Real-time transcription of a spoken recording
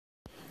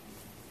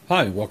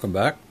Hi, welcome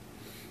back.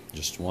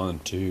 Just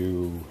wanted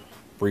to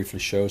briefly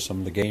show some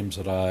of the games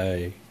that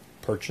I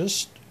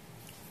purchased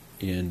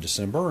in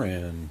December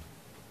and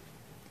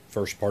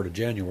first part of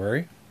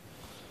January.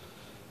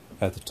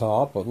 At the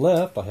top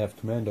left, I have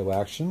Commando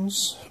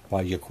Actions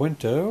by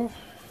Yaquinto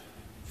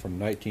from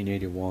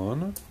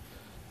 1981.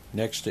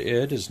 Next to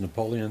it is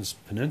Napoleon's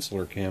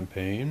Peninsular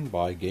Campaign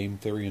by Game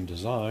Theory and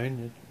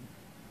Design,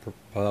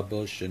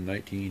 published in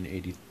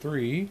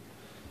 1983.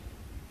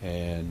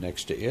 And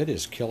next to it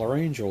is Killer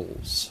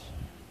Angels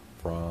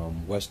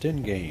from West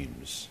End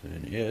Games,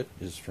 and it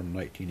is from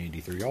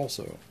 1983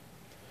 also.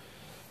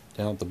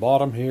 Down at the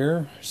bottom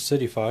here,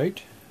 City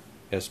Fight,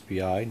 SPI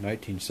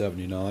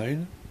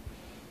 1979.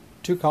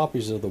 Two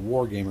copies of the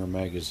Wargamer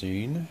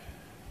magazine.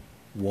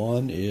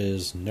 One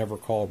is Never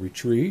Call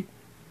Retreat,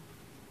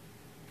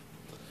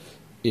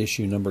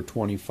 issue number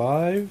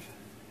 25,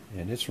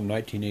 and it's from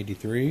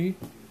 1983.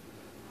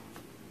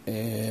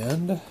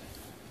 And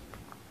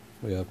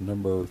we have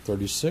number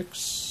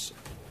 36,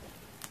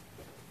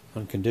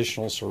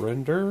 Unconditional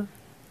Surrender,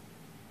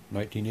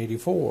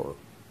 1984.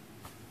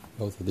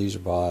 Both of these are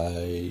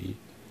by,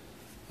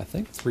 I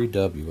think,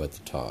 3W at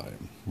the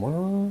time.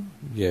 Well,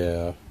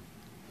 yeah.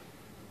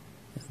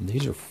 And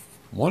these are,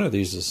 one of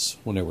these is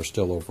when they were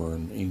still over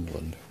in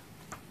England.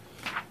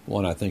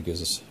 One, I think,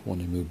 is when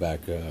they moved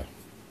back to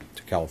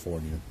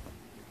California.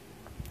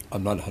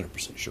 I'm not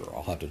 100% sure.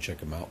 I'll have to check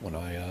them out when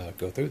I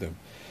go through them.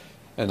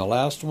 And the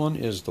last one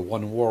is The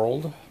One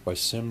World by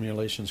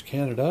Simulations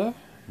Canada,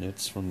 and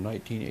it's from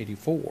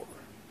 1984.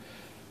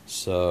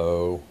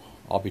 So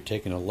I'll be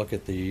taking a look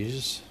at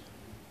these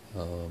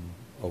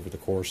over the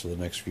course of the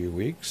next few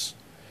weeks,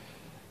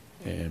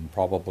 and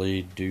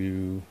probably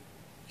do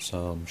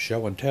some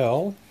show and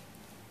tell,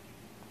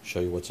 show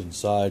you what's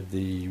inside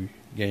the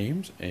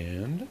games,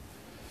 and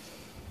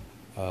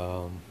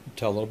tell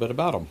a little bit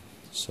about them.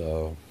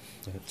 So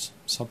it's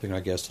something, I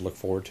guess, to look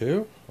forward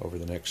to over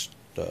the next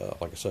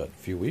like I said,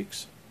 a few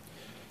weeks.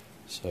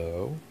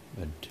 So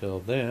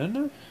until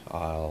then,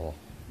 I'll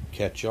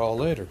catch y'all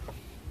later.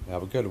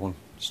 Have a good one.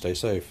 Stay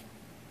safe.